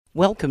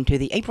Welcome to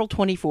the April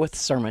 24th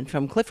sermon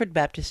from Clifford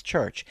Baptist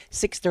Church,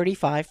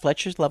 635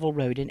 Fletcher's Level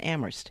Road in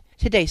Amherst.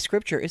 Today's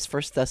scripture is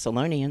 1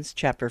 Thessalonians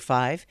chapter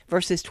 5,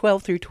 verses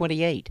 12 through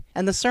 28,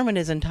 and the sermon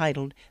is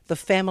entitled, The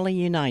Family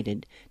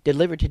United,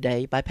 delivered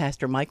today by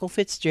Pastor Michael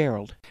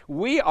Fitzgerald.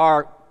 We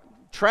are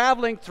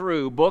traveling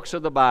through books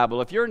of the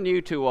Bible. If you're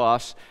new to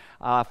us,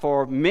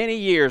 for many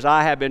years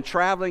I have been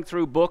traveling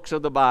through books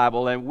of the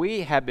Bible, and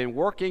we have been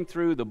working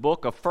through the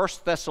book of 1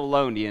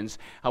 Thessalonians.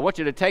 I want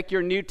you to take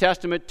your New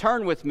Testament,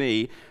 turn with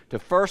me to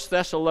 1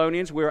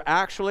 Thessalonians. We're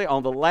actually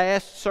on the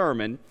last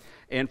sermon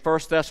in 1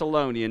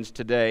 Thessalonians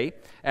today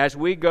as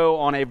we go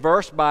on a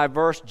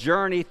verse-by-verse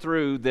journey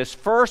through this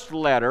first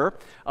letter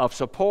of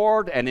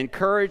support and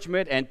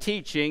encouragement and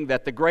teaching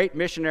that the great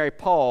missionary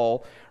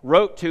Paul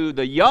wrote to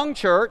the young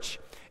church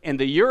in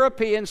the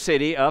European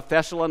city of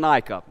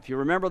Thessalonica. If you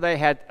remember, they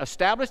had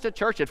established a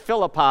church at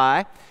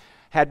Philippi,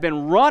 had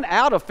been run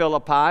out of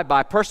Philippi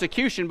by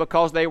persecution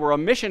because they were a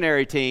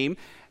missionary team,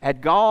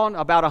 had gone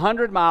about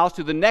 100 miles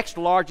to the next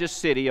largest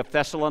city of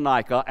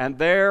Thessalonica, and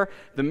there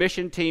the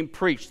mission team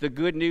preached the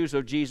good news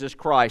of Jesus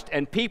Christ,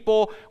 and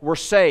people were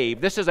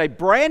saved. This is a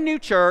brand new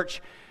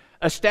church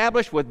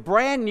established with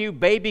brand new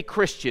baby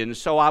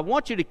Christians. So I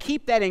want you to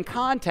keep that in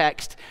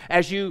context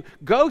as you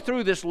go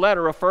through this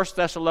letter of 1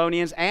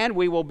 Thessalonians, and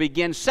we will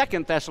begin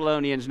 2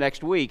 Thessalonians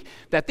next week,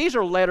 that these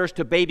are letters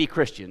to baby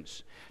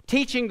Christians,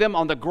 teaching them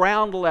on the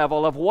ground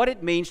level of what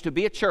it means to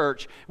be a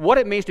church, what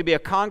it means to be a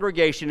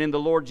congregation in the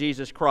Lord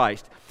Jesus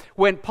Christ.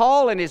 When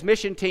Paul and his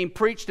mission team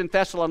preached in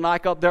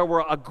Thessalonica, there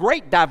were a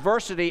great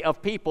diversity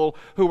of people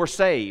who were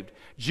saved.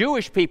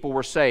 Jewish people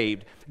were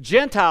saved.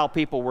 Gentile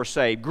people were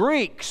saved.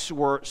 Greeks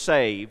were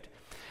saved.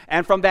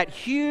 And from that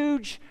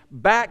huge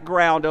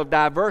background of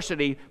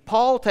diversity,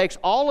 Paul takes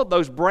all of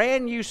those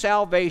brand new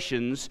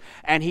salvations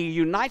and he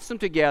unites them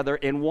together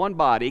in one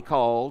body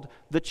called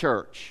the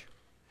church.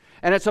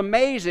 And it's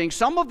amazing,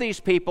 some of these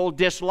people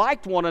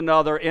disliked one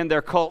another in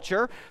their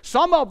culture.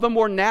 Some of them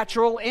were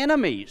natural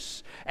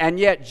enemies. And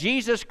yet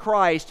Jesus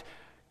Christ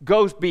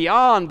goes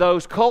beyond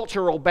those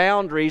cultural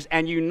boundaries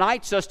and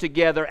unites us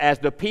together as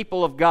the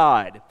people of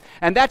God.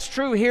 And that's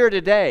true here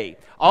today.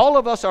 All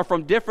of us are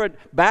from different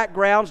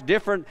backgrounds,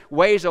 different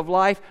ways of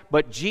life,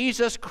 but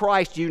Jesus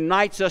Christ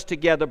unites us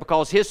together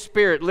because His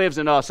Spirit lives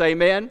in us.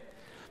 Amen?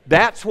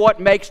 That's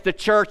what makes the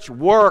church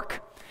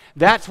work.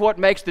 That's what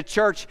makes the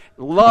church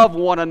love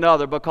one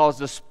another, because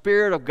the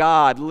Spirit of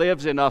God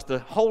lives in us. The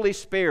Holy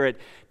Spirit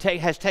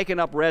has taken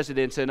up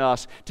residence in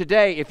us.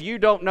 Today, if you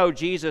don't know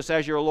Jesus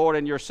as your Lord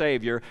and your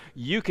Savior,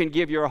 you can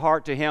give your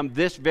heart to Him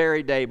this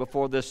very day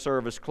before this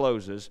service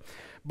closes.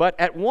 But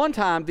at one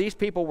time, these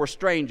people were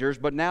strangers,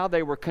 but now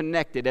they were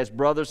connected as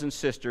brothers and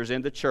sisters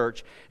in the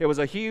church. It was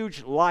a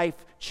huge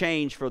life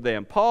change for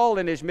them. Paul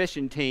and his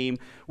mission team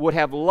would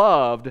have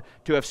loved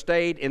to have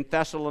stayed in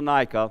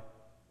Thessalonica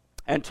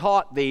and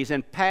taught these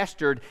and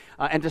pastored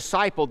and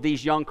discipled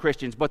these young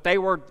Christians. But they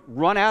were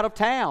run out of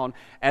town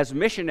as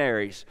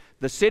missionaries.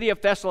 The city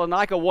of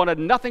Thessalonica wanted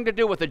nothing to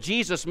do with the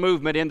Jesus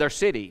movement in their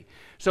city.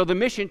 So the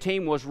mission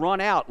team was run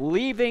out,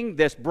 leaving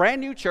this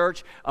brand new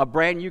church of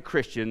brand new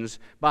Christians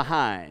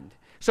behind.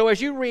 So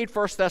as you read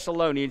 1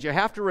 Thessalonians, you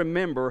have to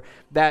remember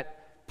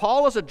that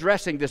Paul is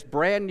addressing this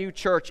brand new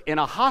church in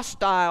a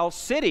hostile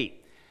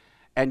city.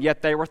 And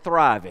yet they were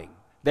thriving.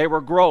 They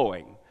were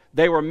growing.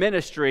 They were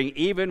ministering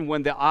even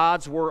when the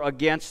odds were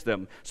against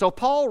them. So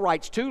Paul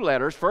writes two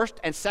letters, 1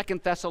 and 2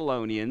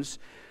 Thessalonians,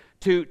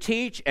 to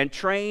teach and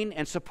train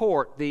and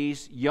support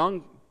these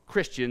young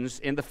Christians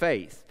in the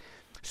faith.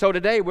 So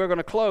today we're going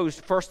to close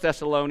 1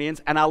 Thessalonians,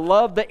 and I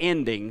love the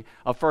ending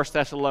of 1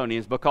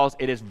 Thessalonians because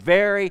it is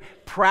very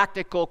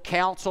practical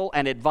counsel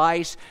and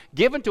advice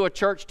given to a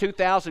church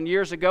 2,000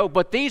 years ago,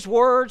 but these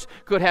words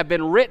could have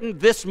been written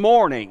this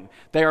morning.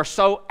 They are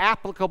so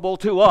applicable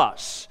to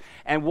us.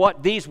 And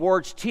what these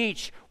words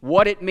teach,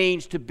 what it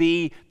means to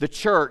be the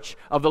church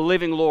of the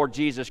living Lord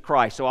Jesus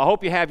Christ. So I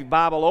hope you have your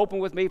Bible open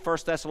with me, 1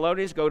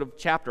 Thessalonians. Go to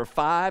chapter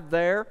 5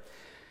 there.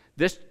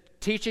 This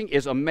teaching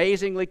is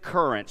amazingly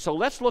current. So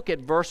let's look at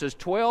verses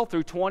 12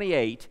 through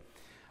 28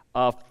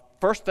 of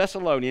 1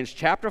 Thessalonians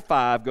chapter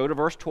 5. Go to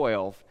verse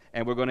 12,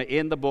 and we're going to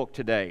end the book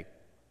today.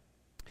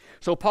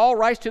 So Paul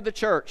writes to the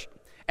church,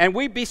 "And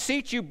we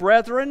beseech you,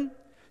 brethren,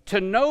 to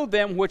know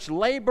them which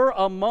labor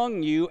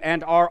among you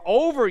and are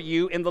over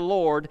you in the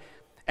Lord,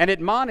 and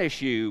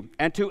admonish you,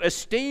 and to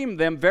esteem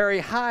them very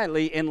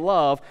highly in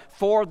love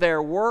for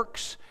their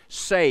works'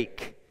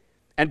 sake,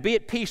 and be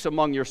at peace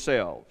among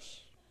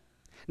yourselves.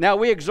 Now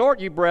we exhort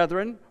you,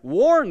 brethren,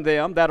 warn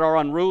them that are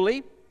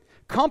unruly,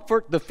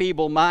 comfort the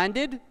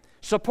feeble-minded,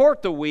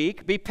 support the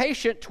weak, be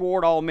patient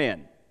toward all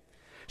men.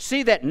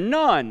 See that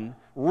none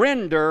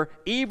render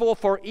evil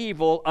for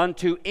evil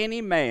unto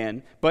any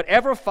man, but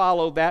ever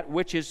follow that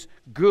which is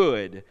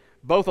good,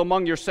 both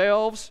among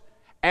yourselves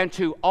and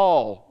to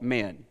all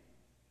men.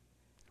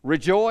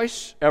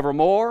 Rejoice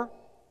evermore,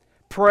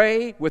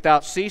 pray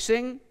without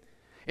ceasing,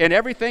 in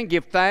everything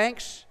give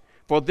thanks,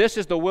 for this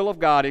is the will of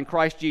God in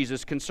Christ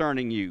Jesus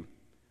concerning you.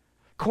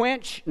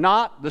 Quench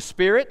not the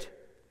spirit,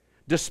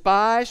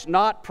 Despise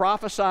not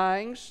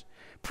prophesying.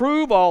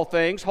 Prove all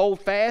things.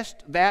 Hold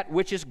fast that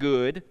which is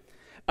good.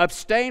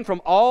 Abstain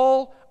from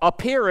all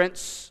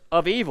appearance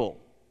of evil.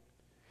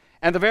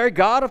 And the very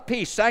God of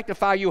peace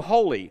sanctify you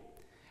wholly.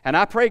 And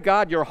I pray,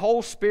 God, your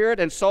whole spirit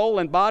and soul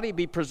and body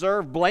be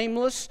preserved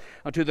blameless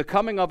unto the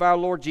coming of our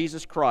Lord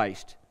Jesus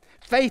Christ.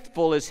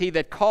 Faithful is he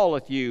that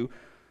calleth you,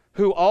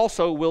 who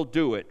also will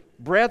do it.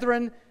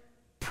 Brethren,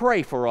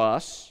 pray for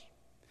us.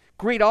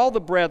 Greet all the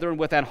brethren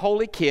with an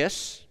holy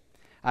kiss.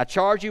 I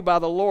charge you by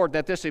the Lord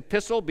that this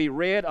epistle be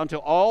read unto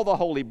all the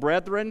holy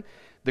brethren.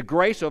 The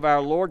grace of our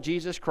Lord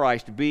Jesus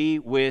Christ be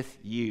with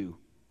you.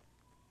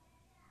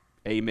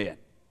 Amen.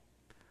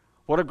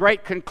 What a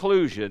great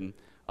conclusion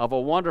of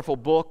a wonderful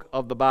book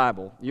of the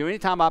Bible. You know,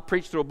 anytime I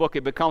preach through a book,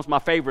 it becomes my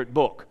favorite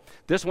book.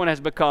 This one has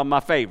become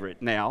my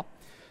favorite now.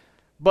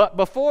 But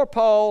before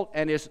Paul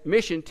and his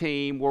mission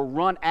team were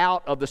run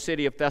out of the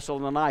city of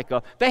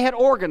Thessalonica, they had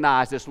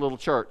organized this little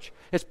church.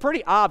 It's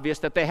pretty obvious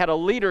that they had a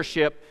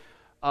leadership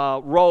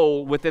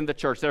role within the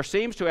church. There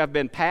seems to have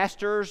been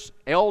pastors,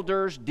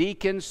 elders,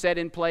 deacons set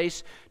in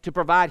place to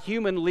provide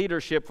human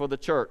leadership for the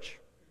church.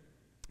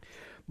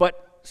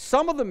 But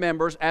some of the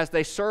members, as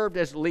they served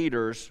as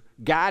leaders,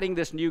 guiding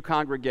this new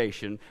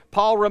congregation,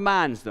 Paul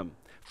reminds them,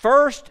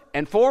 first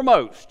and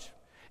foremost,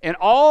 in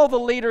all the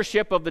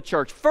leadership of the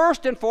church,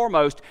 first and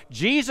foremost,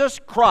 Jesus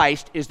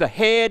Christ is the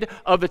head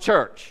of the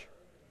church.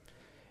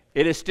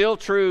 It is still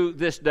true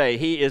this day.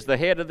 He is the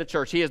head of the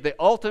church. He is the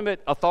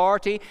ultimate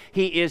authority.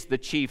 He is the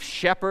chief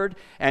shepherd,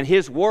 and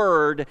His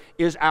word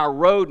is our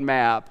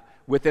roadmap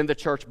within the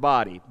church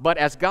body. But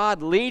as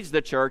God leads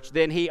the church,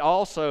 then He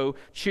also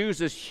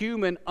chooses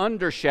human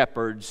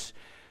under-shepherds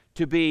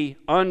to be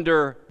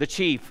under the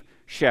chief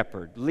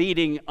shepherd,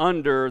 leading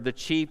under the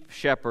chief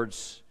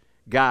shepherd's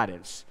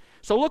guidance.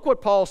 So look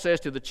what Paul says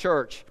to the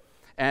church,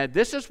 and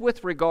this is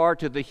with regard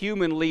to the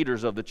human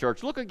leaders of the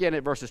church. Look again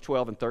at verses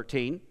 12 and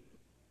 13.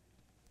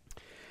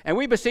 And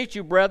we beseech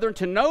you, brethren,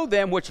 to know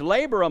them which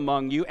labor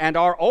among you and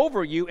are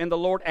over you in the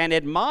Lord and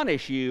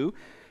admonish you,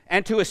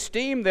 and to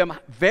esteem them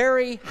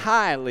very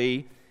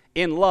highly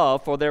in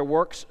love for their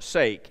work's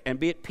sake, and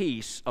be at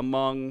peace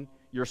among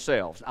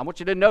yourselves. I want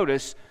you to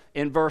notice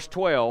in verse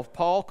 12,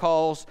 Paul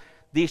calls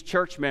these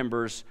church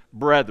members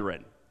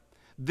brethren.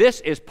 This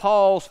is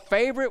Paul's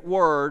favorite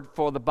word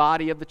for the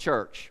body of the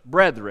church,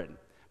 brethren,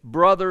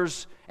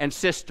 brothers and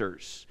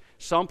sisters.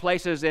 Some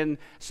places in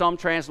some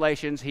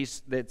translations,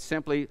 it's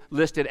simply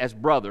listed as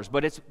brothers,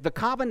 but it's the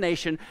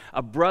combination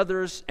of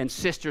brothers and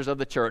sisters of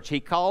the church. He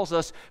calls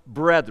us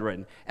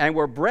brethren, and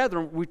we're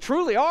brethren. We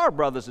truly are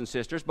brothers and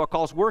sisters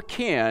because we're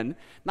kin,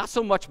 not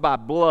so much by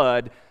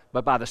blood,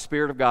 but by the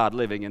Spirit of God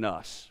living in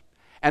us.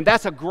 And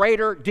that's a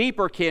greater,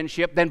 deeper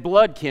kinship than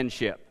blood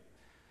kinship.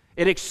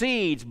 It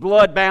exceeds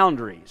blood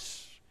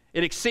boundaries.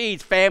 It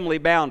exceeds family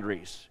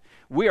boundaries.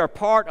 We are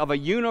part of a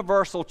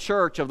universal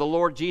church of the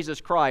Lord Jesus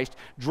Christ,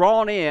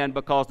 drawn in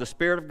because the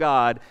Spirit of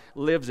God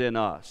lives in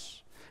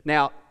us.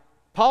 Now,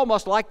 Paul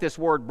must like this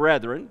word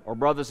brethren, or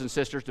brothers and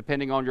sisters,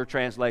 depending on your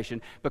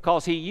translation,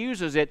 because he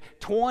uses it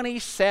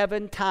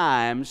 27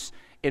 times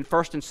in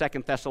 1st and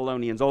 2nd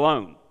Thessalonians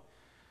alone.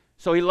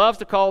 So he loves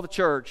to call the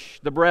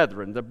church the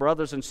brethren, the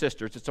brothers and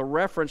sisters. It's a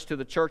reference to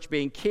the church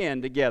being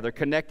kin together,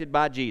 connected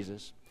by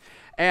Jesus.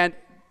 And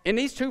in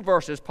these two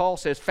verses, Paul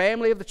says,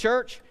 family of the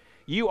church,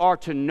 you are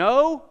to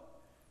know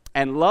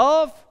and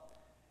love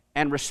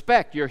and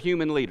respect your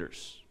human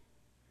leaders.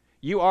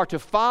 You are to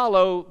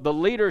follow the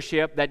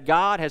leadership that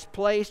God has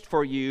placed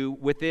for you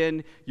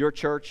within your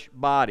church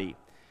body.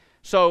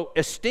 So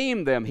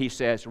esteem them, he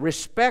says.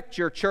 Respect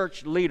your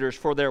church leaders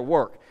for their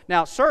work.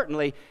 Now,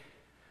 certainly,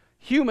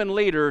 human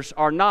leaders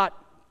are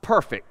not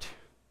perfect.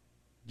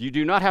 You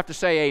do not have to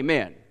say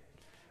amen.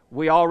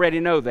 We already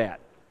know that.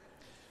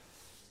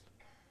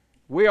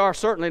 We are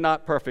certainly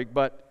not perfect,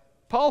 but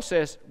Paul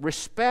says,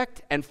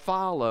 respect and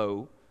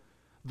follow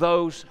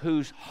those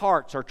whose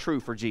hearts are true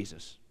for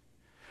Jesus,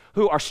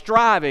 who are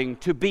striving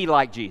to be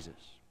like Jesus,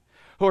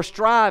 who are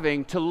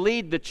striving to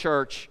lead the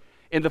church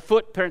in the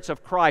footprints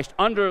of Christ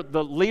under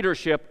the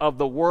leadership of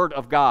the Word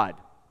of God.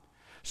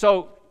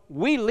 So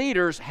we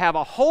leaders have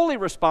a holy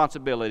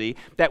responsibility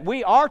that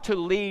we are to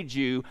lead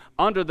you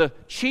under the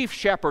chief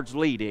shepherd's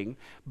leading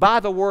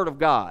by the Word of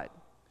God.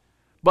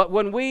 But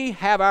when we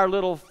have our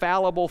little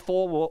fallible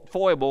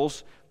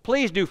foibles,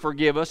 please do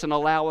forgive us and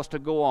allow us to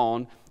go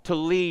on to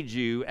lead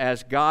you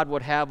as God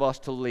would have us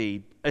to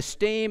lead.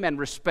 Esteem and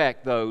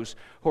respect those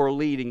who are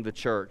leading the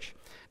church.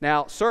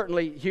 Now,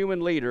 certainly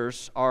human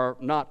leaders are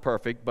not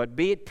perfect, but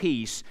be at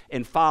peace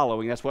in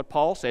following. That's what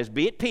Paul says.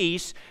 Be at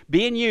peace,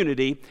 be in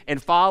unity in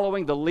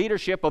following the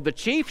leadership of the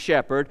chief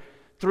shepherd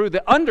through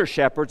the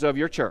under-shepherds of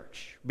your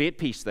church. Be at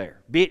peace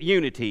there. Be at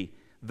unity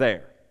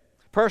there.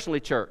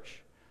 Personally, church,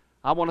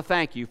 I want to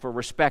thank you for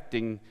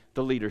respecting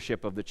the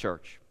leadership of the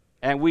church.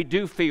 And we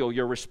do feel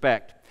your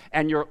respect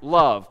and your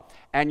love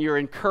and your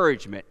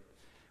encouragement.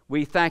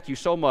 We thank you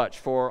so much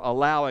for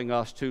allowing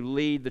us to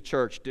lead the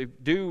church.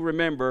 Do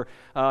remember,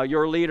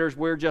 your leaders,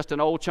 we're just an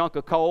old chunk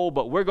of coal,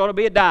 but we're going to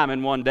be a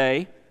diamond one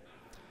day.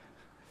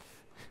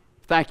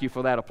 Thank you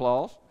for that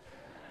applause.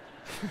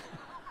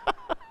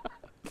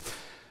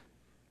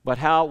 But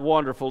how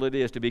wonderful it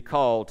is to be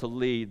called to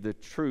lead the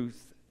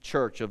truth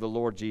church of the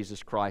Lord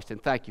Jesus Christ.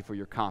 And thank you for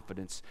your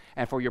confidence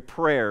and for your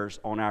prayers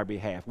on our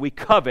behalf. We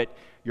covet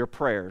your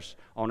prayers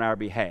on our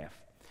behalf.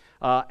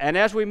 And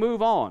as we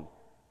move on,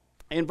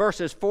 in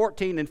verses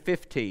 14 and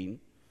 15,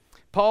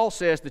 Paul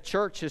says the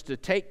church is to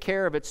take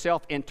care of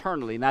itself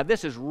internally. Now,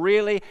 this is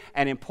really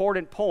an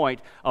important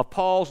point of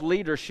Paul's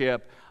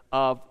leadership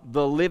of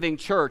the living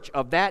church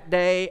of that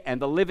day and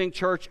the living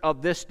church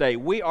of this day.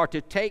 We are to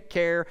take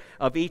care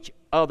of each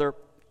other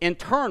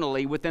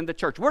internally within the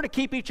church. We're to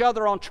keep each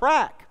other on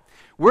track.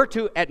 We're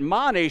to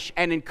admonish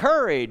and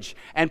encourage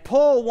and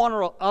pull one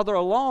another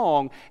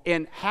along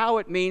in how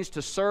it means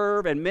to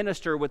serve and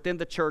minister within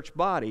the church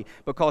body.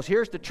 Because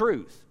here's the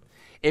truth.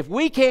 If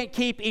we can't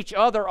keep each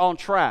other on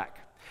track,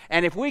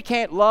 and if we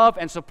can't love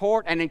and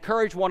support and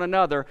encourage one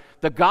another,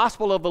 the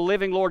gospel of the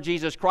living Lord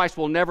Jesus Christ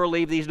will never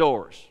leave these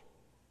doors.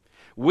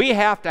 We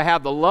have to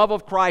have the love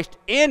of Christ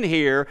in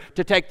here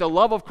to take the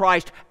love of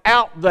Christ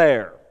out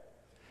there.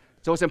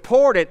 So it's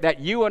important that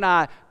you and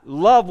I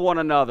love one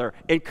another,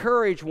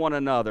 encourage one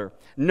another,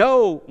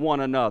 know one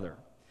another.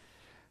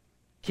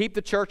 Keep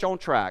the church on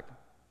track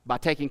by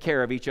taking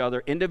care of each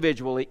other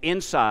individually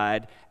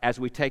inside as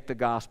we take the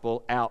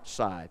gospel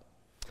outside.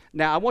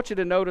 Now, I want you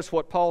to notice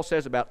what Paul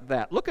says about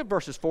that. Look at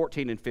verses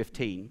 14 and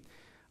 15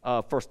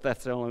 of 1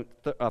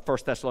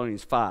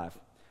 Thessalonians 5.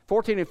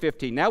 14 and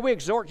 15. Now we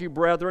exhort you,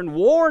 brethren,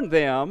 warn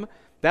them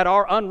that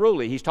are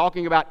unruly. He's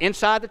talking about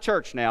inside the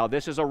church now.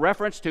 This is a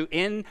reference to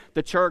in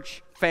the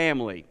church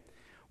family.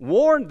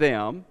 Warn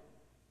them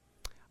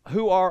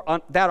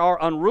that are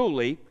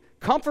unruly,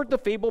 comfort the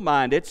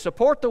feeble-minded,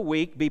 support the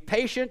weak, be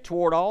patient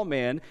toward all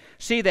men,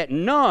 see that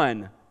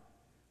none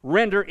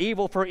render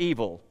evil for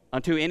evil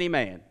unto any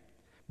man,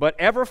 but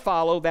ever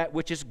follow that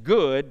which is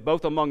good,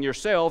 both among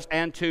yourselves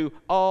and to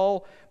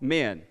all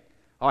men.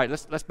 All right,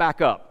 let's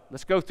back up.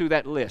 Let's go through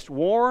that list.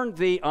 Warn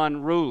the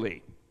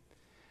unruly.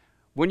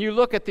 When you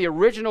look at the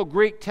original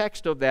Greek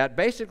text of that,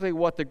 basically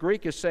what the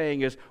Greek is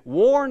saying is,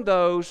 warn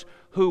those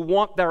who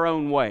want their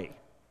own way.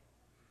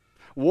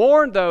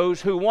 Warn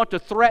those who want to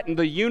threaten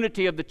the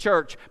unity of the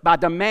church by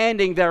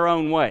demanding their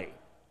own way.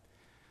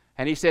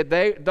 And he said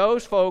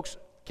those folks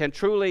can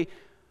truly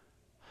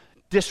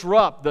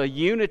disrupt the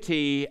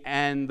unity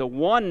and the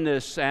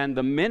oneness and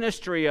the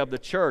ministry of the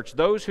church.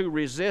 Those who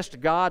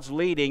resist God's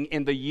leading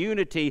in the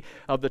unity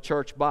of the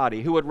church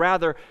body, who would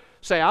rather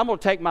say, I'm going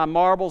to take my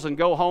marbles and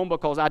go home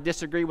because I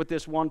disagree with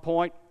this one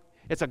point.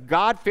 It's a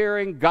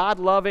God-fearing,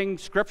 God-loving,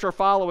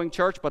 Scripture-following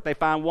church, but they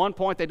find one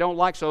point they don't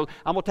like, so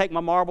I'm going to take my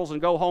marbles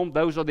and go home.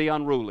 Those are the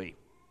unruly.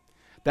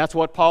 That's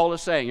what Paul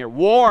is saying here.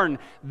 Warn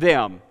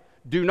them.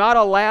 Do not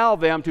allow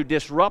them to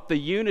disrupt the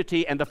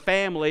unity and the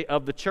family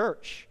of the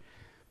church,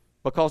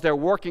 because they're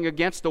working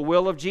against the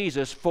will of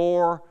Jesus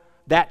for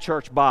that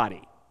church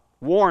body.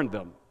 Warn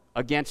them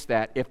against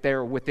that if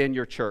they're within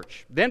your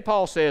church. Then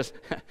Paul says,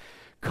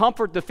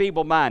 comfort the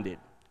feeble-minded.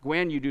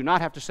 Gwen, you do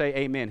not have to say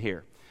amen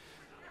here.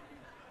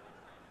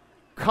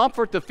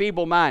 Comfort the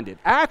feeble-minded.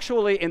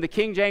 Actually, in the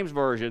King James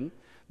Version,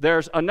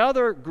 there's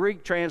another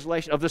Greek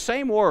translation of the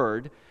same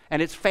word,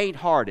 and it's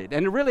faint-hearted.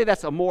 And really,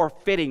 that's a more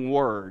fitting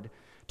word.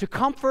 To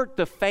comfort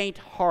the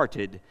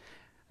faint-hearted.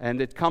 And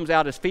it comes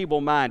out as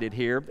feeble-minded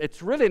here.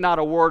 It's really not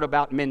a word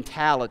about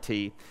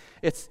mentality.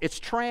 It's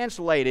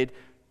translated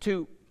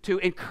to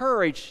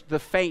encourage the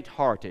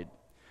faint-hearted,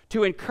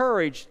 to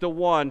encourage the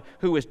one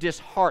who is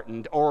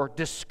disheartened or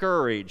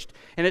discouraged.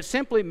 And it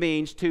simply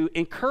means to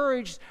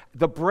encourage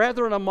the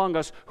brethren among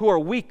us who are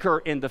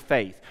weaker in the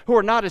faith, who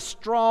are not as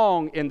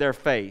strong in their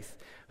faith,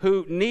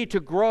 who need to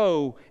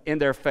grow in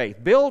their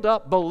faith. Build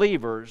up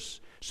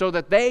believers so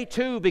that they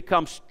too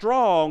become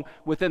strong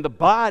within the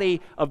body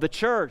of the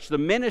church, the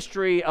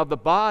ministry of the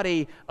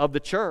body of the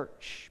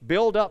church.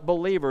 Build up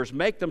believers,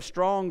 make them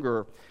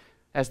stronger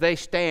as they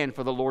stand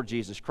for the Lord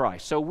Jesus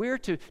Christ. So we're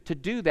to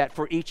do that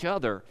for each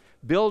other,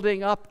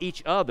 building up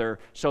each other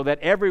so that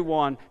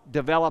everyone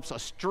develops a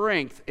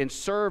strength in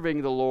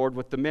serving the Lord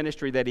with the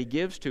ministry that He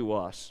gives to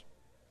us.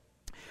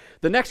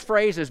 The next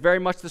phrase is very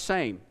much the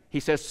same. He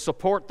says,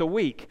 support the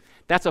weak.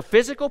 That's a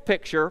physical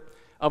picture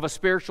of a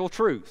spiritual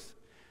truth.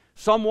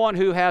 Someone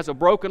who has a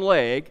broken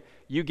leg,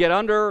 you get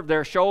under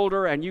their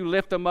shoulder and you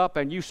lift them up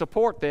and you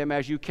support them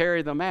as you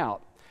carry them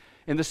out.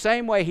 In the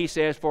same way, he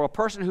says, for a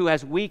person who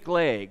has weak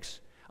legs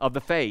of the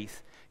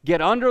faith,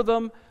 get under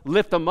them,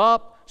 lift them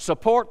up,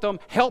 support them,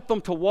 help them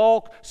to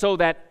walk so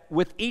that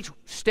with each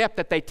step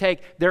that they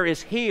take, there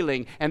is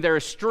healing and there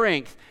is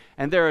strength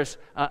and there is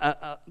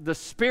the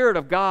Spirit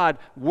of God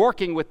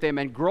working with them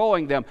and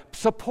growing them.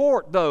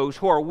 Support those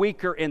who are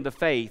weaker in the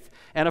faith.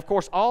 And of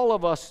course, all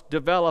of us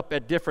develop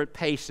at different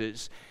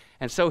paces.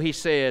 And so he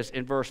says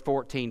in verse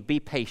 14, be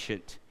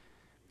patient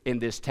in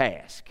this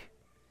task.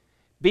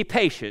 Be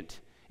patient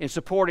in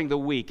supporting the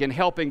weak and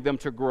helping them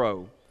to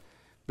grow.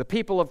 The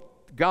people of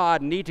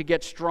God need to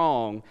get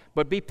strong,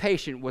 but be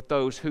patient with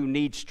those who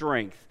need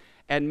strength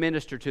and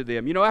minister to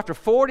them. You know, after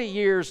 40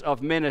 years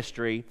of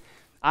ministry,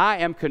 I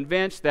am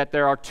convinced that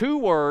there are two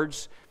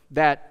words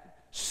that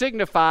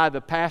signify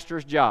the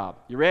pastor's job.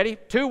 You ready?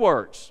 Two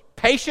words: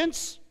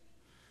 patience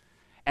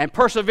and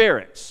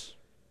perseverance.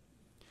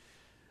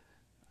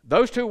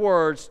 Those two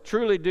words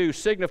truly do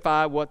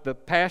signify what the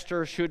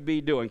pastor should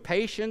be doing: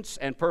 patience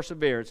and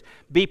perseverance.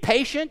 Be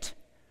patient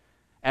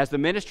as the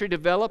ministry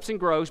develops and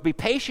grows. Be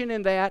patient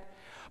in that,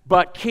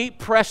 but keep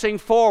pressing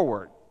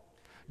forward.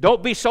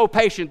 Don't be so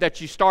patient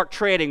that you start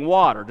treading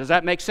water. Does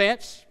that make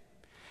sense?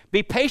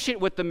 Be patient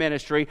with the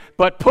ministry,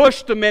 but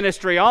push the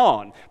ministry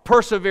on.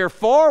 Persevere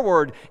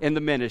forward in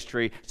the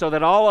ministry so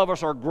that all of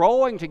us are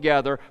growing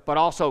together, but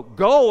also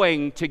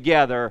going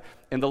together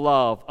in the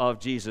love of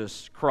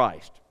Jesus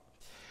Christ.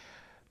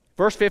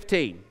 Verse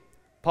 15,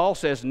 Paul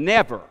says,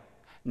 never,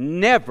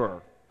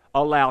 never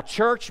allow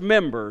church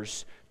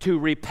members to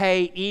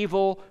repay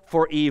evil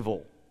for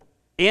evil,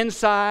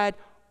 inside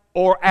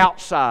or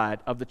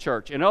outside of the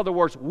church. In other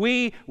words,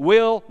 we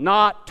will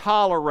not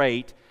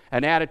tolerate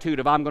an attitude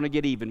of, I'm going to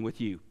get even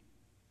with you.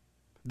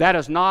 That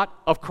is not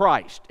of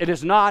Christ. It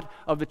is not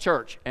of the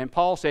church. And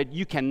Paul said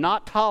you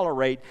cannot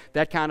tolerate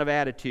that kind of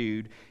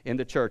attitude in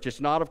the church. It's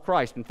not of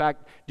Christ. In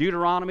fact,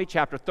 Deuteronomy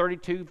chapter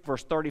 32,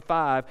 verse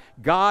 35,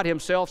 God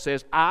himself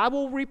says, I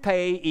will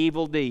repay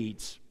evil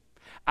deeds.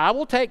 I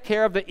will take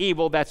care of the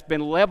evil that's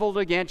been leveled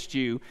against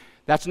you.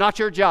 That's not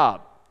your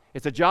job.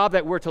 It's a job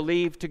that we're to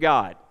leave to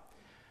God.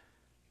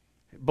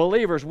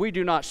 Believers, we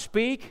do not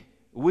speak,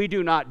 we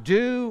do not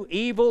do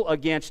evil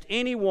against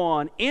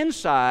anyone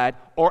inside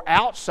or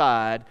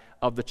outside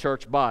of the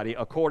church body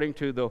according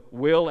to the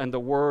will and the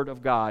word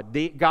of God.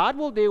 God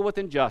will deal with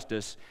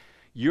injustice.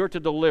 You're to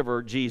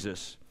deliver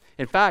Jesus.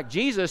 In fact,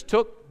 Jesus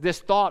took this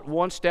thought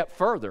one step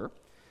further.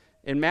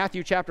 In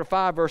Matthew chapter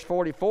 5, verse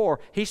 44,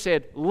 he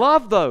said,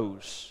 love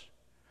those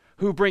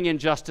who bring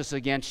injustice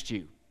against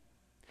you,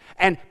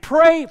 and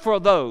pray for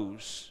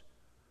those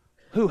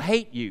who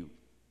hate you.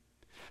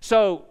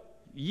 So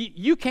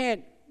you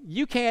can't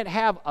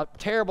have a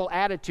terrible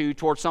attitude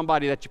towards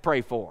somebody that you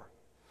pray for.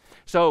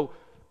 So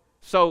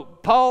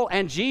Paul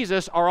and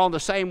Jesus are on the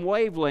same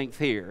wavelength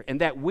here, in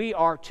that we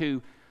are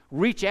to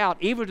reach out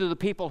even to the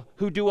people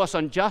who do us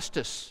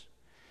injustice.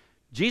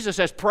 Jesus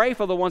says, pray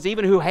for the ones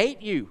even who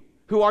hate you,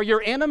 who are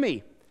your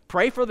enemy.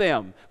 Pray for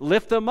them,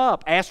 lift them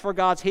up, ask for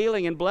God's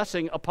healing and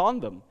blessing upon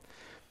them.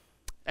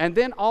 And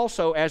then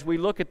also, as we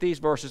look at these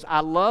verses,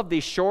 I love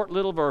these short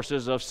little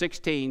verses of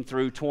 16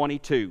 through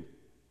 22.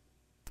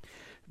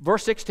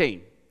 Verse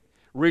 16,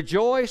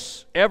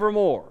 rejoice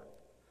evermore.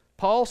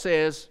 Paul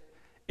says,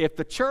 if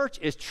the church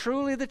is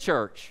truly the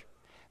church,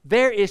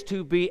 there is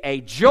to be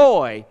a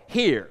joy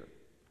here,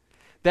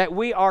 that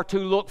we are to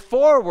look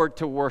forward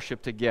to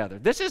worship together.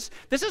 This is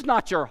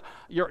not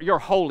your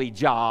holy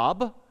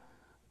job.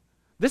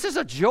 This is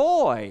a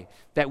joy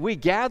that we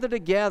gather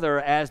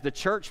together as the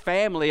church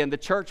family and the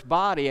church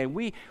body, and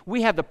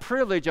we have the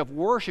privilege of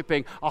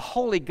worshiping a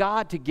holy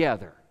God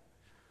together.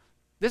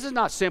 This is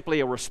not simply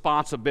a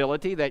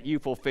responsibility that you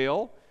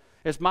fulfill.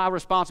 It's my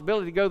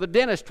responsibility to go to the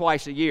dentist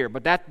twice a year,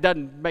 but that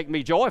doesn't make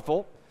me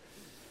joyful.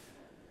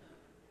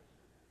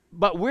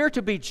 But we're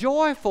to be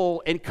joyful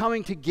in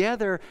coming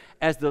together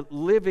as the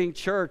living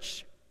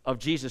church of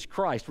Jesus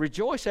Christ.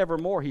 Rejoice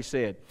evermore, he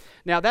said.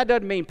 Now, that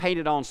doesn't mean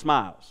painted on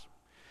smiles.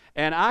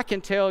 And I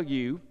can tell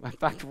you, in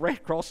fact, I ran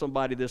across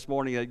somebody this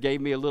morning that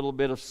gave me a little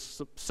bit of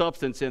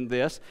substance in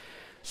this.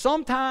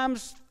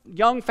 Sometimes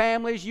young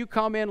families, you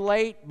come in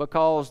late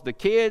because the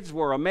kids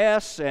were a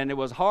mess and it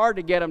was hard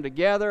to get them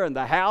together and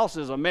the house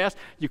is a mess.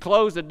 You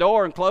close the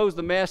door and close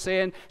the mess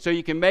in so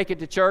you can make it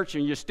to church,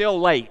 and you're still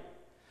late.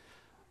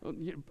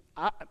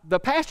 The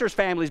pastor's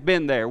family's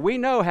been there. We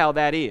know how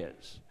that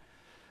is.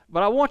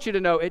 But I want you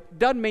to know, it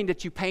doesn't mean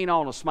that you paint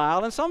on a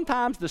smile. And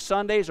sometimes the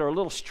Sundays are a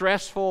little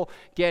stressful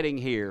getting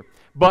here.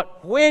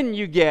 But when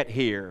you get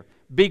here,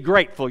 be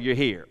grateful you're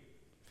here.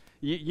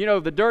 You know,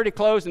 the dirty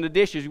clothes and the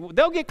dishes,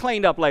 they'll get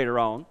cleaned up later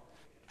on.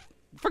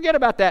 Forget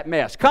about that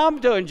mess.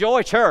 Come to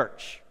enjoy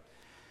church.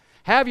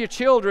 Have your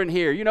children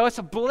here. You know, it's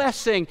a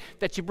blessing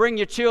that you bring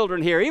your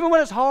children here. Even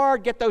when it's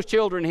hard, get those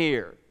children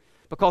here,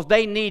 because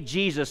they need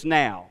Jesus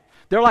now.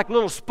 They're like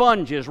little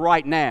sponges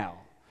right now,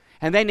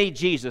 and they need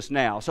Jesus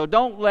now. So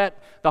don't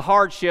let the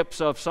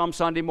hardships of some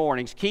Sunday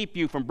mornings keep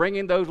you from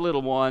bringing those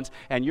little ones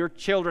and your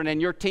children and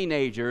your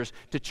teenagers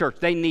to church.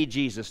 They need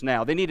Jesus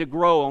now. They need to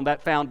grow on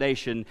that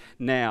foundation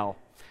now.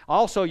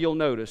 Also, you'll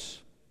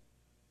notice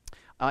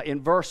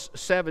in verse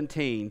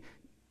 17,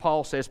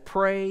 Paul says,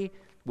 pray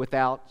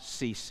without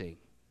ceasing.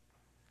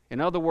 In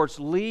other words,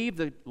 leave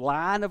the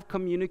line of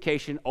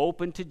communication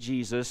open to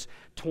Jesus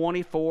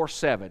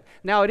 24/7.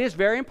 Now, it is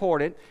very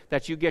important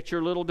that you get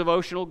your little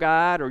devotional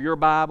guide or your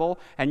Bible,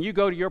 and you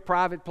go to your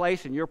private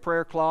place in your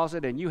prayer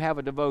closet, and you have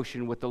a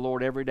devotion with the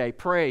Lord every day.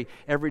 Pray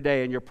every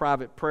day in your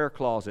private prayer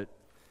closet.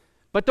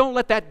 But don't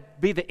let that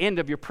be the end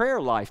of your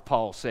prayer life,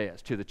 Paul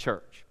says to the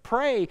church.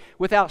 Pray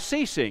without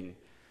ceasing.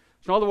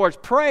 So in other words,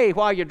 pray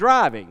while you're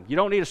driving. You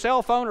don't need a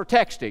cell phone or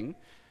texting.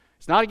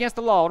 It's not against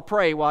the law to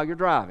pray while you're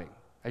driving.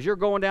 As you're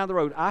going down the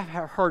road, I've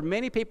heard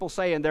many people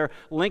say in their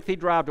lengthy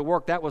drive to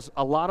work, that was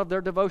a lot of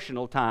their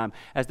devotional time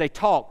as they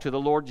talk to the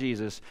Lord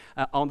Jesus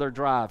on their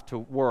drive to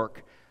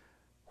work.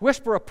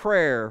 Whisper a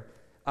prayer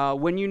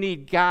when you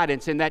need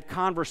guidance in that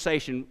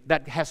conversation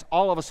that has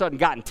all of a sudden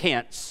gotten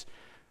tense.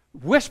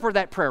 Whisper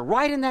that prayer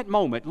right in that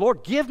moment.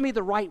 Lord, give me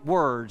the right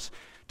words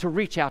to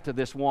reach out to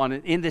this one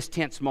in this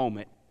tense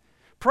moment.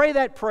 Pray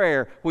that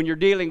prayer when you're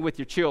dealing with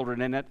your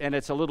children and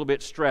it's a little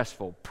bit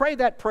stressful. Pray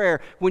that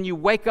prayer when you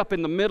wake up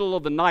in the middle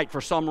of the night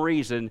for some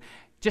reason.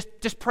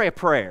 Just pray a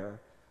prayer.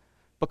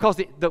 Because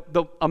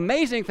the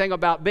amazing thing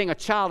about being a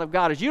child of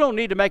God is you don't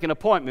need to make an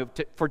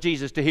appointment for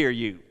Jesus to hear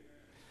you.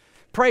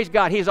 Praise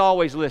God, He's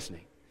always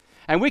listening.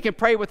 And we can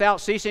pray without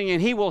ceasing, and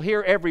He will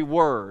hear every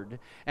word,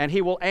 and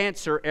He will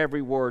answer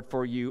every word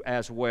for you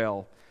as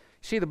well.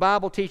 See, the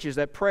Bible teaches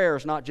that prayer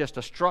is not just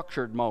a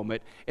structured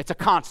moment, it's a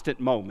constant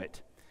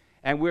moment.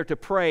 And we're to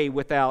pray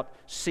without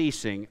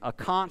ceasing, a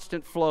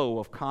constant flow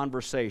of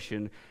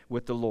conversation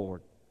with the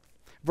Lord.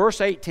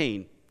 Verse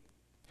 18,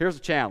 here's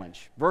the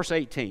challenge. Verse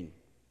 18,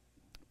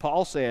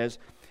 Paul says,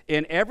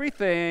 in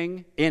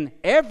everything,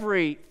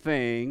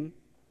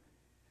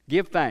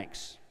 give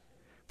thanks,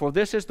 for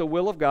this is the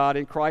will of God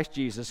in Christ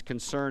Jesus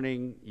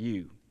concerning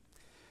you.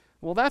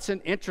 Well, that's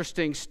an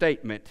interesting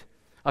statement,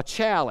 a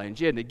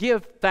challenge, isn't it?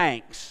 Give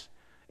thanks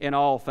in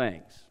all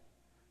things.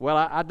 Well,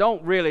 I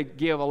don't really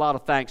give a lot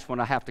of thanks when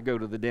I have to go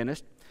to the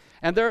dentist.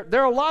 And there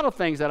are a lot of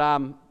things that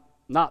I'm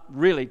not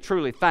really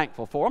truly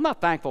thankful for. I'm not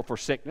thankful for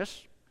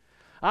sickness.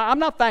 I'm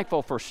not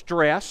thankful for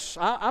stress.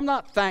 I'm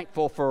not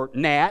thankful for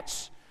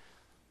gnats.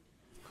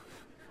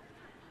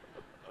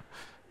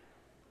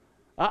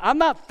 I'm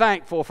not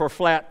thankful for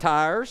flat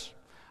tires.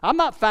 I'm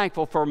not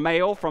thankful for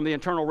mail from the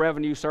Internal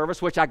Revenue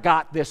Service, which I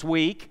got this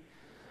week.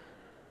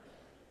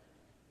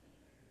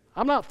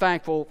 I'm not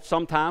thankful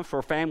sometimes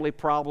for family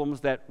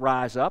problems that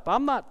rise up.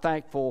 I'm not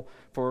thankful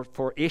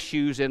for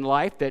issues in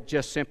life that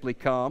just simply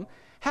come.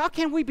 How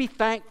can we be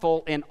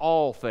thankful in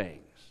all things?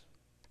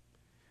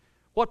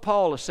 What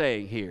Paul is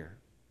saying here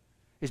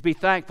is be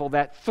thankful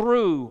that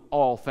through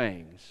all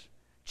things,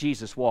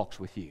 Jesus walks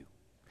with you.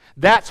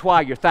 That's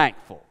why you're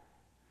thankful.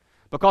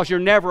 Because you're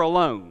never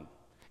alone.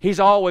 He's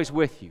always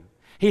with you.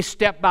 He's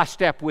step by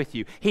step with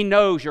you. He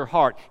knows your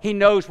heart. He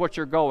knows what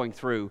you're going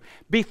through.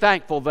 Be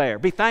thankful there.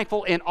 Be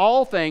thankful in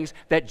all things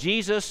that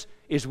Jesus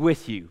is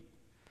with you.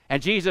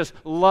 And Jesus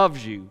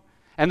loves you.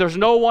 And there's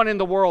no one in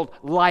the world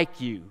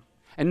like you.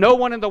 And no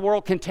one in the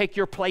world can take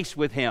your place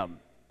with Him.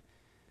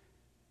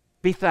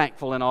 Be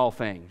thankful in all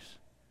things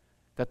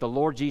that the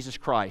Lord Jesus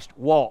Christ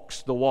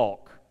walks the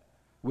walk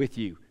with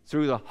you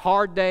through the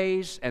hard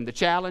days and the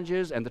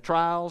challenges and the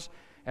trials,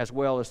 as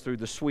well as through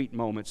the sweet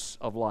moments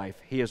of life.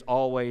 He is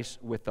always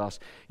with us.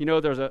 You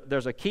know,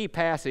 there's a key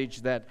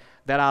passage that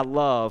I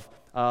love.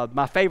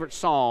 My favorite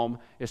psalm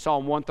is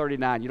Psalm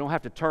 139. You don't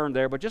have to turn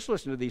there, but just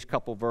listen to these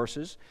couple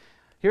verses.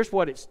 Here's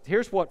what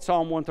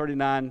Psalm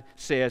 139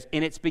 says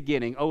in its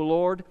beginning. O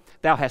Lord,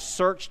 Thou hast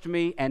searched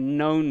me and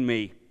known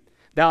me.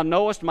 Thou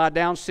knowest my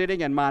down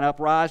sitting and mine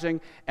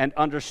uprising, and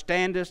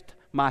understandest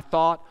my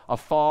thought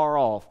afar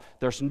off.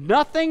 There's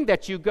nothing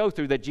that you go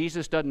through that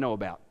Jesus doesn't know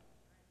about.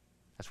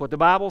 That's what the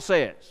Bible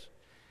says.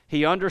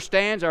 He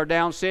understands our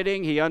down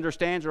sitting. He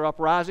understands our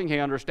uprising. He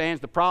understands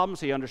the problems.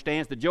 He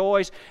understands the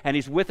joys. And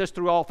He's with us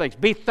through all things.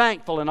 Be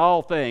thankful in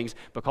all things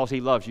because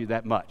He loves you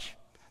that much.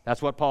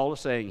 That's what Paul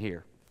is saying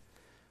here.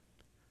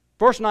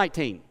 Verse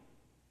 19.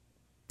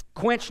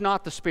 Quench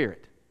not the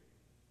Spirit.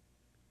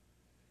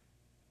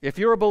 If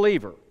you're a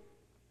believer,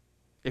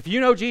 if you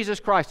know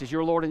Jesus Christ as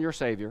your Lord and your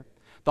Savior,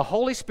 the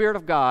Holy Spirit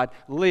of God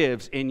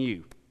lives in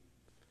you.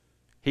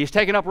 He's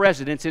taken up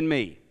residence in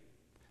me.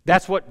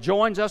 That's what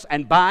joins us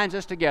and binds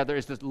us together,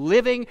 is the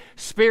living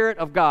Spirit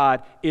of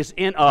God is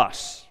in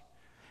us.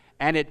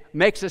 And it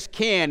makes us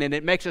kin, and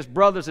it makes us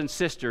brothers and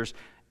sisters.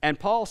 And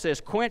Paul says,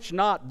 quench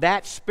not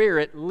that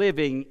Spirit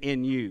living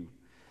in you.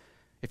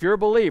 If you're a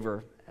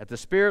believer, at the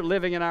Spirit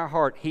living in our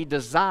heart, He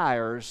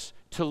desires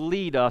to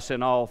lead us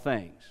in all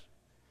things.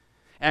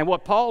 And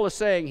what Paul is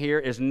saying here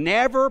is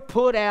never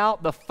put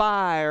out the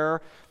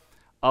fire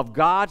of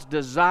God's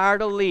desire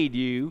to lead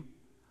you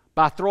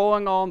by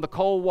throwing on the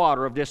cold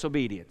water of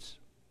disobedience.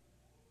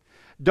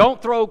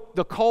 Don't throw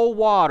the cold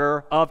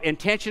water of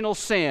intentional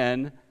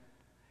sin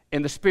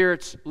in the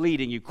Spirit's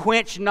leading you.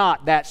 Quench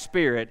not that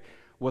Spirit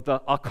with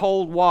a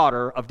cold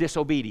water of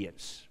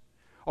disobedience,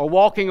 or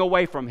walking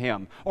away from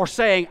Him, or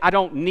saying, I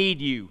don't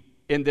need you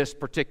in this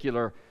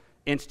particular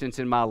instance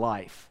in my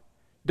life.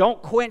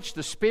 Don't quench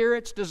the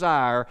Spirit's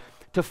desire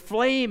to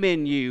flame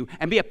in you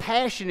and be a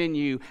passion in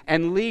you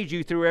and lead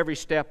you through every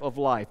step of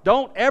life.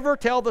 Don't ever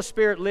tell the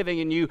Spirit living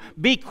in you,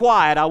 be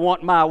quiet, I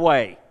want my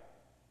way.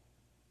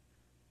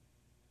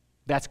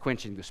 That's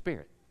quenching the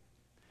Spirit.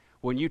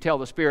 When you tell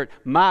the Spirit,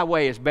 my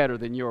way is better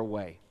than your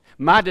way.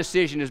 My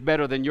decision is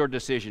better than your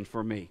decision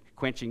for me.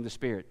 Quenching the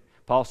Spirit.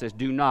 Paul says,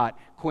 do not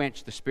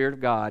quench the Spirit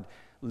of God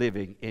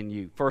living in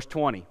you. Verse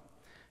 20,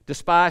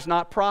 despise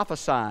not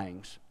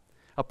prophesying.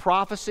 A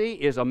prophecy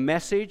is a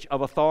message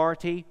of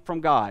authority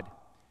from God.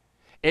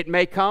 It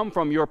may come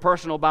from your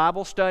personal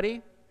Bible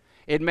study.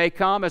 It may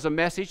come as a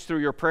message through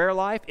your prayer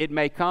life. It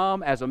may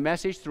come as a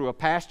message through a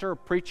pastor, a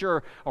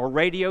preacher, or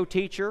radio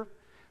teacher.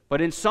 But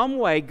in some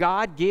way,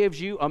 God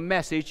gives you a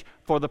message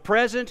for the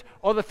present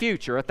or the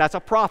future. That's a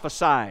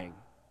prophesying.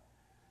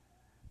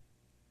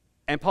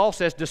 And Paul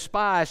says,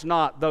 despise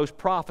not those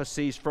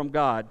prophecies from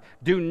God.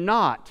 Do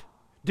not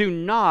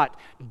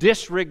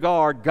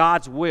disregard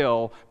God's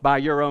will by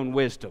your own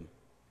wisdom.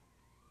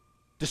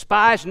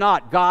 Despise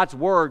not God's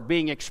word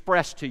being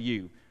expressed to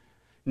you.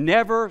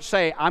 Never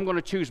say, I'm going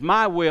to choose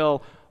my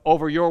will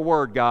over your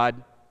word,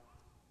 God.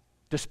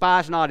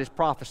 Despise not His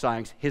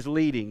prophesyings, His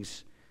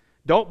leadings.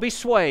 Don't be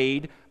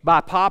swayed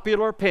by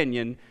popular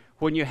opinion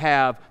when you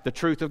have the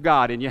truth of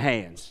God in your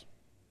hands.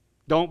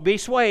 Don't be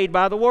swayed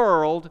by the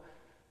world,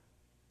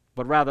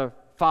 but rather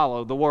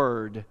follow the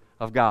Word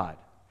of God.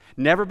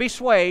 Never be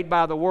swayed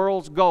by the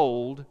world's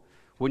gold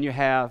when you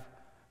have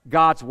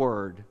God's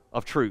Word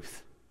of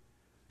truth.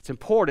 It's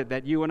important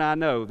that you and I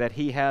know that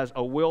He has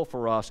a will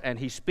for us, and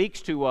He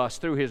speaks to us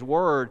through His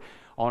Word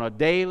on a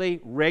daily,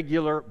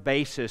 regular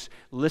basis.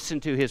 Listen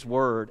to His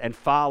Word and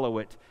follow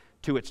it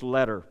to its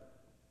letter.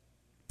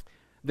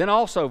 Then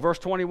also, verse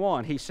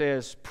 21, he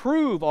says,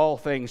 prove all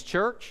things,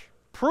 church.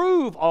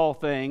 Prove all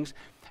things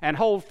and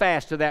hold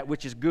fast to that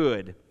which is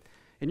good.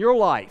 In your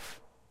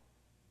life,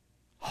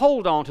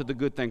 hold on to the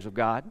good things of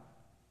God.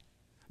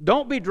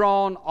 Don't be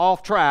drawn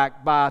off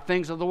track by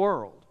things of the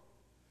world.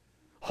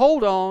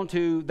 Hold on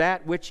to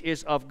that which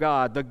is of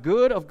God. The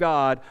good of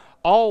God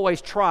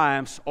always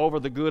triumphs over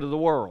the good of the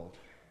world.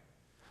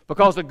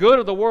 Because the good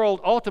of the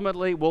world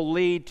ultimately will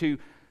lead to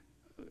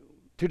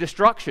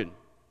destruction,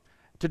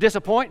 to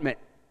disappointment,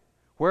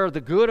 where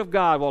the good of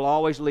God will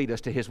always lead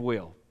us to His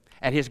will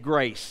and His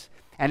grace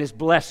and His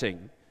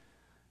blessing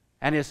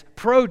and His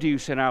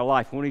produce in our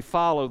life when we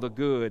follow the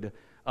good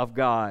of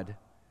God.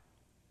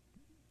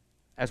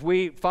 As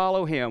we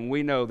follow Him,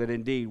 we know that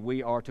indeed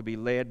we are to be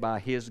led by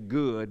His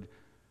good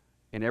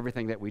in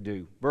everything that we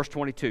do. Verse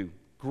 22,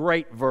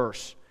 great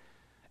verse.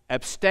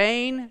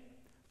 Abstain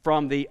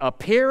from the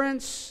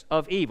appearance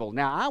of evil.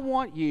 Now, I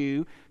want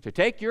you to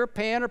take your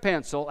pen or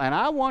pencil and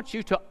I want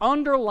you to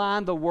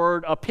underline the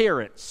word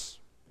appearance.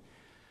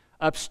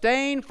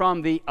 Abstain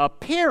from the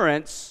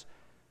appearance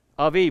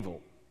of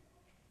evil.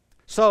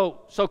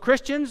 So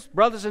Christians,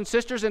 brothers and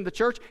sisters in the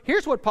church,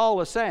 here's what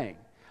Paul is saying.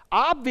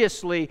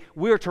 Obviously,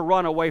 we're to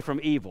run away from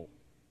evil.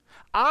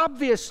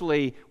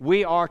 Obviously,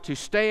 we are to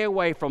stay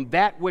away from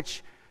that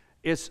which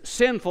is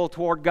sinful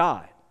toward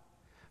God.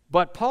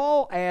 But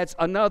Paul adds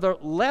another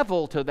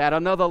level to that,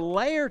 another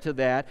layer to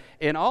that,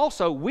 and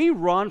also we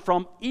run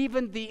from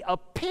even the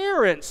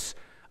appearance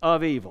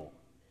of evil.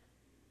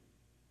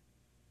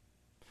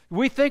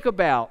 We think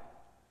about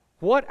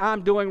what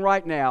I'm doing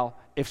right now.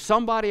 If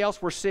somebody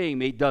else were seeing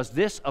me, does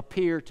this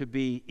appear to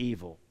be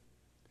evil?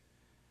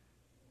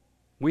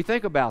 We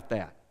think about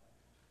that.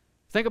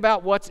 Think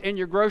about what's in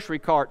your grocery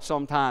cart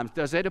sometimes.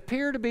 Does it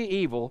appear to be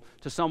evil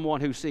to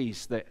someone who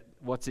sees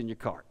what's in your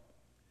cart?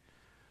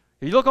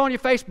 If you look on your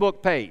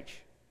Facebook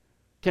page,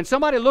 can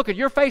somebody look at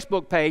your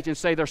Facebook page and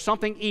say there's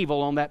something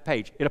evil on that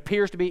page? It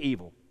appears to be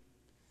evil.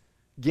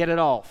 Get it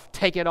off.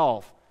 Take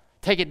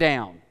it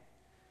down.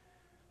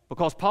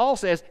 Because Paul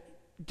says,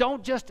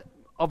 don't just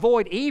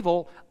avoid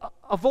evil,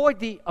 avoid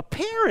the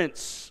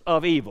appearance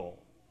of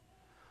evil.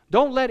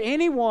 Don't let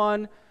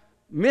anyone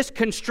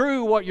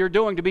misconstrue what you're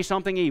doing to be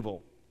something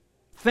evil.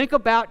 Think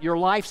about your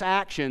life's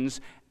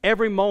actions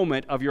every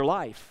moment of your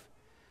life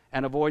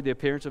and avoid the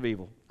appearance of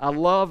evil. I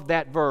love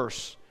that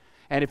verse.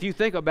 And if you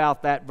think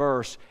about that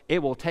verse, it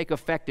will take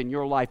effect in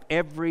your life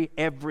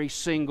every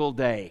single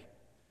day.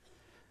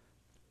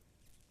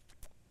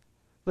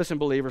 Listen,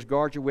 believers,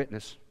 guard your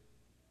witness.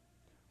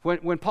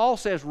 When Paul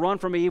says run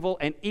from evil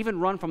and even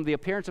run from the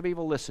appearance of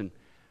evil, listen,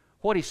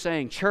 what he's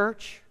saying,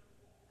 church,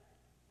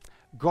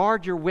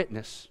 guard your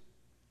witness.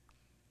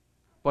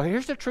 Well,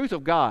 here's the truth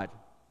of God.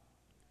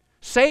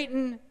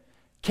 Satan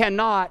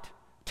cannot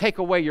take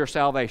away your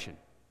salvation.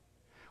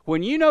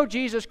 When you know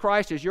Jesus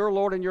Christ as your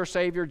Lord and your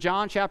Savior,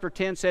 John chapter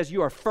 10 says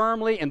you are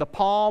firmly in the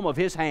palm of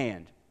His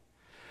hand.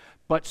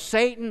 But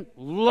Satan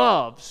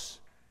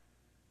loves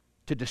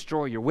to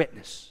destroy your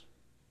witness.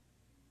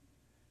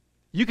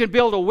 You can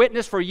build a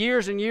witness for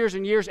years and years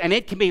and years, and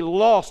it can be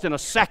lost in a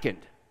second.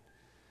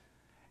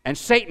 And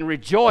Satan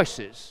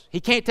rejoices. He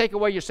can't take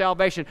away your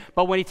salvation,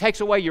 but when he takes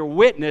away your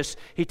witness,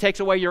 he takes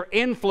away your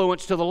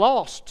influence to the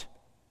lost.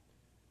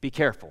 Be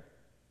careful.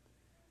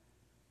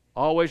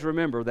 Always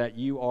remember that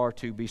you are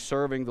to be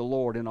serving the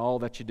Lord in all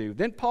that you do.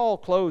 Then Paul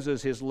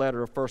closes his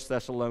letter of 1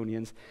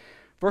 Thessalonians.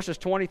 Verses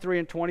 23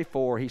 and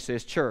 24, he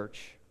says,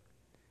 church,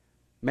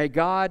 may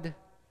God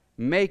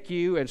make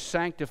you and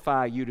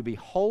sanctify you to be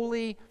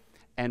holy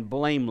and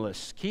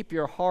blameless. Keep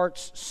your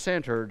hearts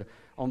centered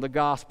on the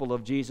gospel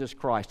of Jesus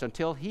Christ.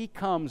 Until He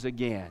comes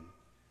again,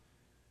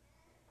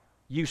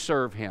 you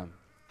serve Him.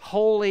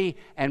 Holy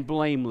and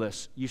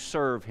blameless, you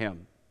serve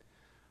Him.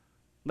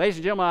 Ladies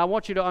and gentlemen, I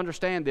want you to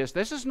understand this.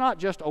 This is not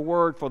just a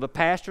word for the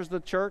pastors of the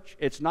church.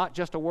 It's not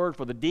just a word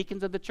for the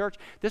deacons of the church.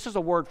 This is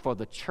a word for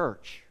the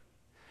church.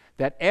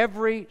 that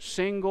every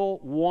single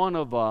one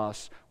of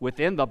us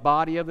within the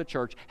body of the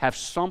church have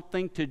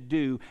something to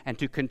do and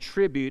to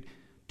contribute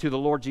to the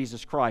Lord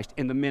Jesus Christ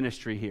in the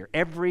ministry here.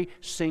 Every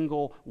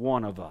single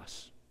one of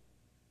us.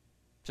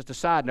 Just a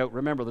side note,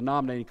 remember the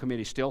nominating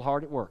committee is still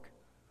hard at work,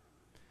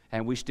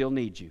 and we still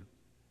need you.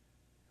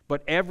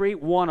 But every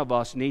one of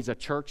us needs a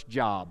church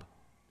job.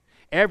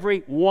 Every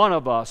one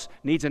of us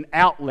needs an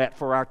outlet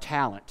for our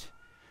talent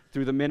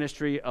through the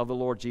ministry of the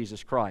Lord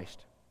Jesus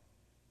Christ.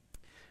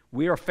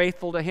 We are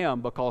faithful to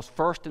Him because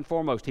first and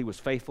foremost, He was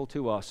faithful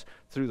to us.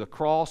 Through the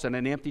cross and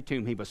an empty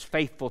tomb, He was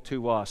faithful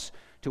to us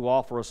to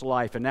offer us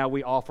life, and now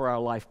we offer our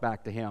life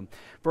back to Him.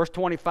 Verse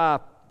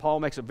 25, Paul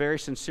makes a very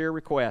sincere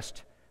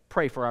request.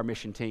 Pray for our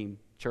mission team,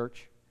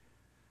 church.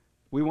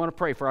 We want to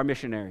pray for our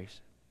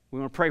missionaries. We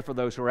want to pray for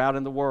those who are out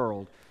in the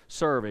world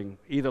serving,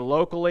 either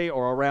locally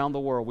or around the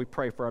world. We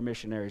pray for our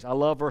missionaries. I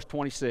love verse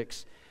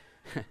 26.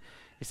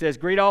 He says,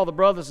 greet all the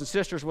brothers and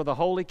sisters with a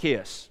holy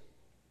kiss.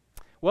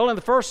 Well, in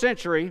the first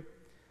century,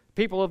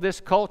 people of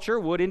this culture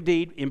would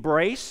indeed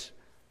embrace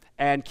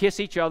and kiss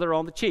each other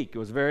on the cheek. It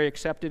was very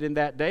accepted in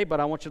that day, but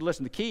I want you to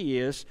listen. The key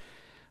is,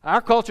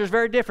 our culture is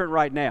very different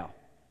right now.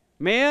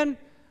 Men,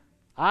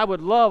 I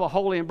would love a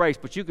holy embrace,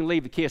 but you can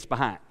leave the kiss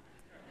behind.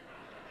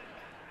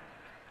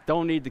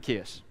 Don't need the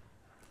kiss.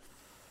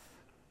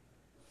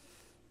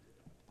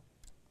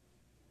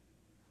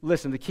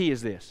 Listen, the key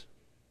is this.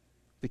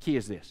 The key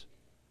is this.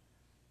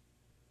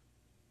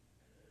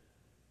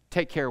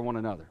 Take care of one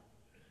another.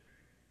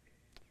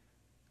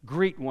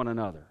 Greet one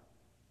another.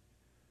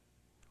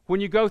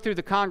 When you go through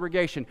the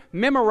congregation,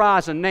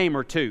 memorize a name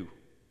or two.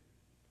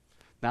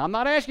 Now, I'm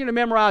not asking you to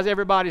memorize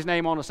everybody's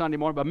name on a Sunday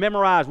morning, but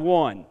memorize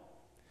one.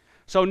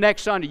 So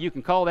next Sunday, you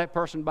can call that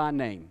person by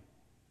name.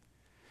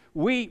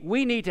 We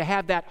need to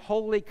have that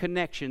holy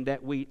connection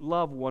that we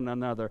love one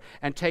another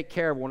and take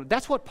care of one another.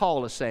 That's what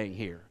Paul is saying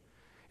here.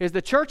 Is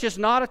the church is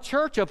not a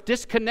church of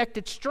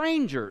disconnected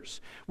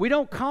strangers. We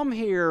don't come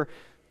here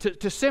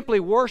to simply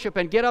worship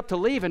and get up to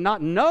leave and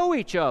not know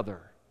each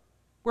other.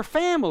 We're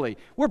family.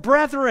 We're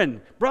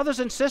brethren, brothers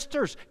and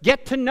sisters.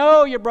 Get to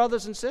know your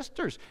brothers and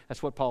sisters.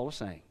 That's what Paul is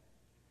saying.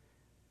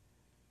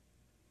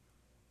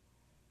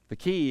 The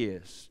key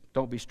is,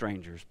 don't be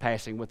strangers,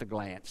 passing with a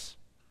glance,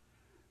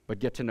 but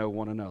get to know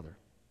one another.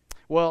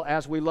 Well,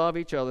 as we love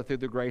each other through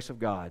the grace of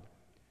God,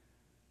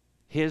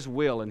 His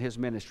will and His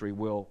ministry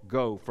will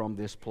go from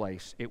this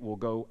place. It will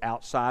go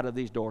outside of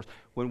these doors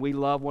when we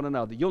love one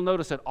another. You'll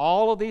notice that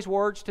all of these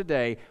words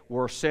today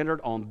were centered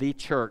on the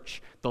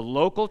church, the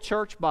local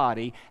church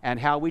body, and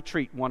how we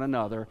treat one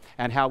another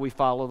and how we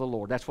follow the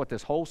Lord. That's what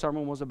this whole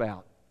sermon was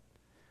about.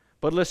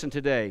 But listen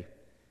today,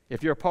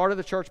 if you're a part of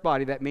the church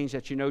body, that means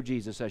that you know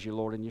Jesus as your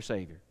Lord and your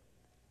Savior.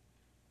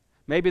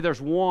 Maybe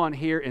there's one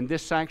here in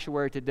this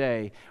sanctuary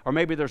today, or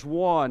maybe there's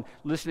one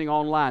listening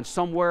online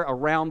somewhere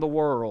around the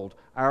world.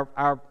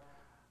 Our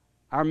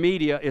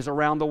media is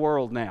around the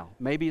world now.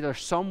 Maybe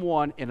there's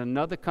someone in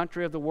another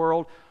country of the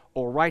world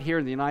or right here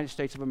in the United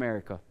States of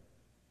America,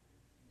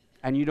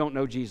 and you don't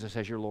know Jesus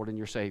as your Lord and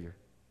your Savior.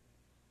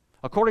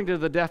 According to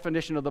the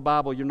definition of the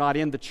Bible, you're not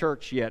in the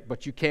church yet,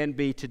 but you can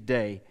be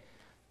today.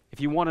 If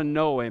you want to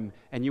know Him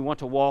and you want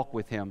to walk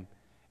with Him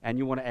and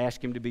you want to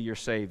ask Him to be your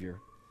Savior,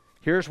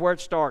 here's where it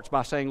starts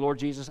by saying, Lord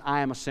Jesus,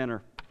 I am a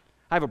sinner.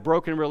 I have a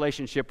broken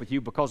relationship with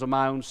You because of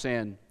my own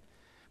sin.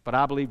 But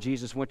I believe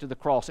Jesus went to the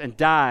cross and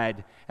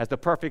died as the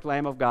perfect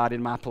Lamb of God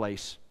in my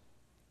place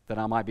that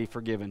I might be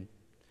forgiven.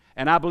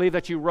 And I believe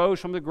that You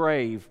rose from the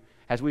grave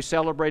as we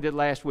celebrated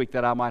last week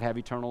that I might have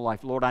eternal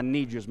life. Lord, I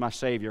need You as my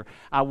Savior.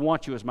 I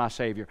want You as my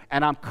Savior.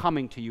 And I'm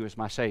coming to You as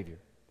my Savior.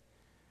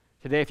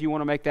 Today, if you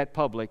want to make that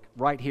public,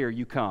 right here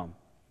you come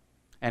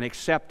and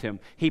accept Him.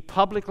 He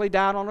publicly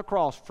died on the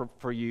cross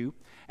for you,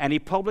 and He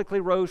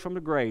publicly rose from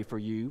the grave for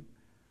you.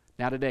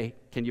 Now today,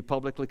 can you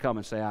publicly come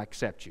and say, I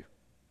accept You?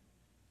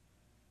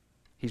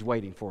 He's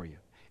waiting for you.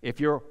 If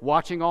you're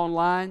watching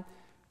online,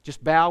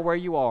 just bow where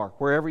you are,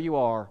 wherever you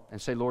are, and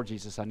say, Lord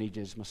Jesus, I need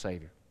You as my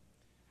Savior.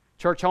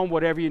 Church home,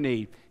 whatever you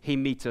need, He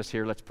meets us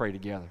here. Let's pray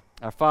together.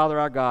 Our Father,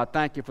 our God,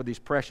 thank You for these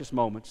precious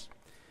moments.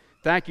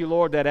 Thank You,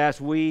 Lord, that as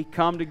we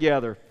come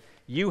together,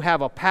 You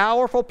have a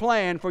powerful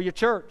plan for Your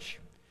church.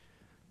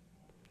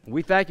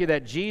 We thank You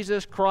that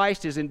Jesus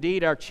Christ is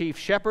indeed our chief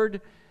shepherd,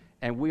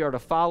 and we are to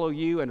follow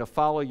You and to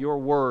follow Your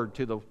word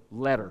to the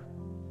letter.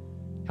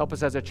 Help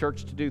us as a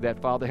church to do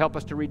that, Father. Help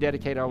us to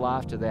rededicate our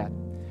lives to that.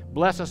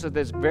 Bless us at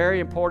this very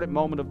important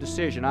moment of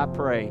decision, I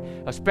pray,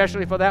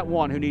 especially for that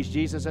one who needs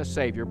Jesus as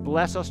Savior.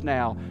 Bless us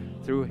now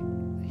through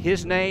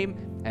His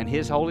name and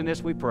His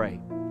holiness, we pray.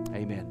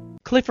 Amen.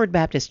 Clifford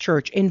Baptist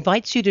Church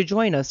invites you to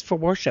join us for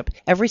worship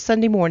every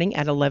Sunday morning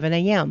at 11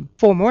 a.m.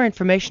 For more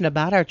information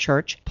about our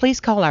church, please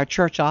call our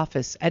church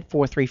office at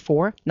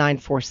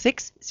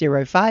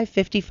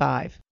 434-946-0555.